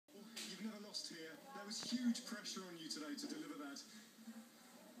was huge pressure on you today to deliver that.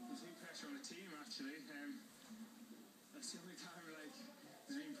 There's been pressure on the team, actually. That's the only time, like,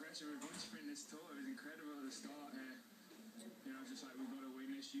 there's been pressure with a bunch of in this tour. It was incredible at the start. You know, just like, we've got to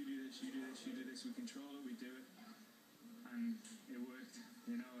win this, you do this, you do this, you do this. We control it, we do it. And it worked,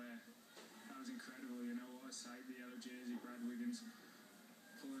 you know. That was incredible, you know. What a sight, the yellow jersey, Brad Wiggins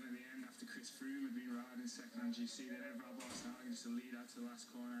pulling at the end after Chris Froome had been riding second on GC. They never had Barcelona just to lead out to the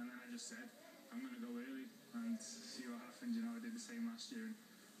last corner, and then I just said, I'm going to go early and see what happens. You know, I did the same last year and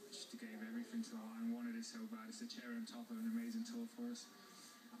just gave everything to the line. Wanted it so bad. It's a cherry on top of an amazing tour for us.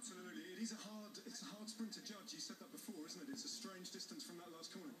 Absolutely. It's a hard sprint to judge. You said that before, isn't it? It's a strange distance from that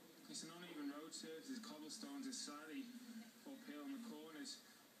last corner. It's an uneven road surface. There's cobblestones. It's slightly uphill on the corners.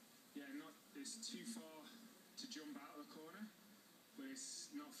 Yeah, it's too far to jump out of the corner, but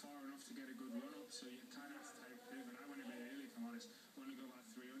it's not far enough to get a good run up, so you kind of have to take a pivot. I went a bit early, if I'm honest. I want to go about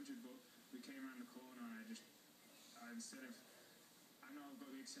 300, but we came around the corner and I know I've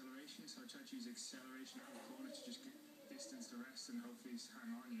got the acceleration, so I tried to use acceleration out of the corner to just get distance to rest and hopefully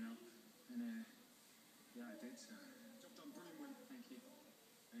hang on, you know. And yeah, I did. So. Job done, brilliant win. Thank you.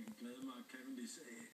 En glad Cavendish.